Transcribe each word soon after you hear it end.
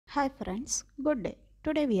Hi friends, good day.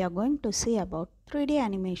 Today we are going to see about 3D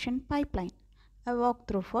animation pipeline, a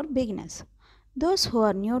walkthrough for beginners. Those who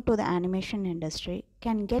are new to the animation industry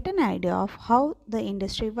can get an idea of how the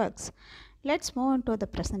industry works. Let's move on to the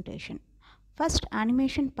presentation. First,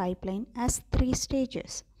 animation pipeline has 3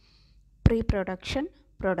 stages: pre-production,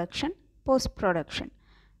 production, post-production.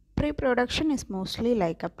 Pre-production is mostly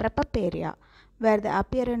like a prep-up area where the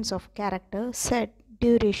appearance of character, set,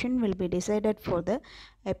 duration will be decided for the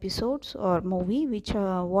episodes or movie which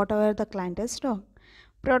whatever the client is doing.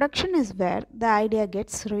 Production is where the idea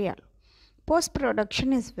gets real.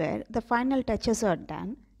 Post-production is where the final touches are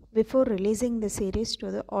done before releasing the series to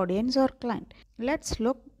the audience or client. Let's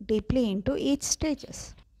look deeply into each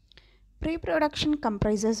stages. Pre-production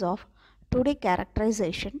comprises of 2D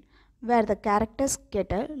characterization where the characters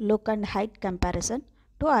get a look and height comparison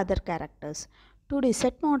to other characters. 2D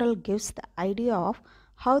set model gives the idea of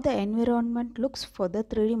how the environment looks for the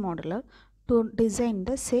 3D modeler to design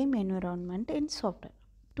the same environment in software.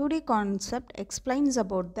 2D concept explains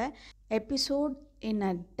about the episode in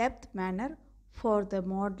a depth manner for the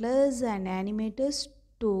modelers and animators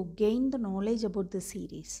to gain the knowledge about the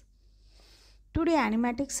series. 2D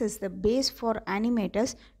animatics is the base for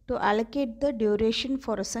animators to allocate the duration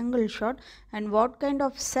for a single shot and what kind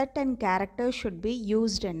of set and character should be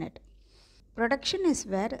used in it. Production is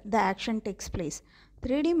where the action takes place.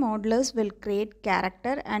 3D modelers will create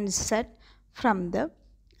character and set from the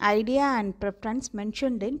idea and preference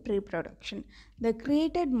mentioned in pre-production. The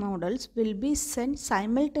created models will be sent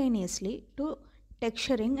simultaneously to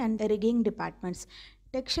texturing and rigging departments.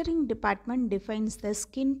 Texturing department defines the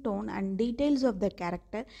skin tone and details of the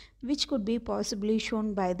character which could be possibly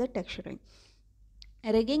shown by the texturing.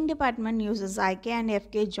 Rigging department uses IK and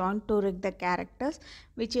FK joint to rig the characters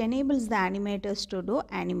which enables the animators to do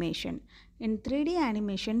animation. In 3D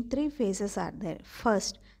animation, 3 phases are there.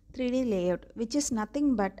 First, 3D layout, which is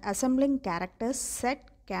nothing but assembling characters, set,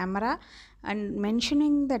 camera and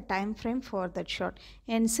mentioning the time frame for that shot.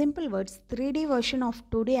 In simple words, 3D version of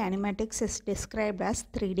 2D animatics is described as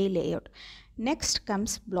 3D layout. Next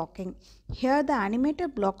comes blocking. Here the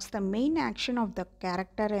animator blocks the main action of the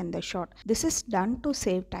character in the shot. This is done to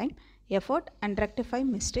save time, effort and rectify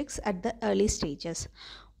mistakes at the early stages.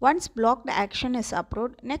 Once blocked action is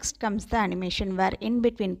approved, next comes the animation where in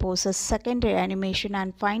between poses, secondary animation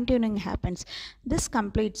and fine-tuning happens. This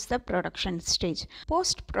completes the production stage.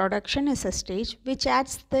 Post-production is a stage which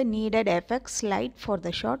adds the needed effects, light for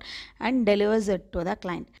the shot and delivers it to the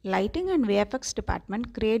client. Lighting and VFX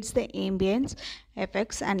department creates the ambience,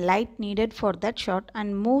 effects and light needed for that shot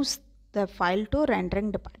and moves the file to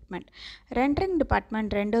rendering department. Rendering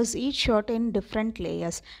department renders each shot in different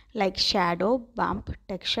layers like shadow, bump,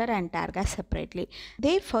 texture and targa separately.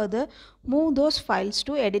 They further move those files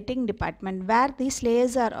to editing department where these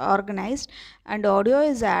layers are organized and audio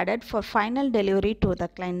is added for final delivery to the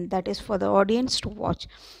client, that is for the audience to watch.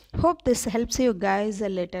 Hope this helps you guys a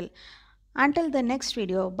little. Until the next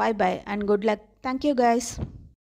video, bye bye and good luck. Thank you guys.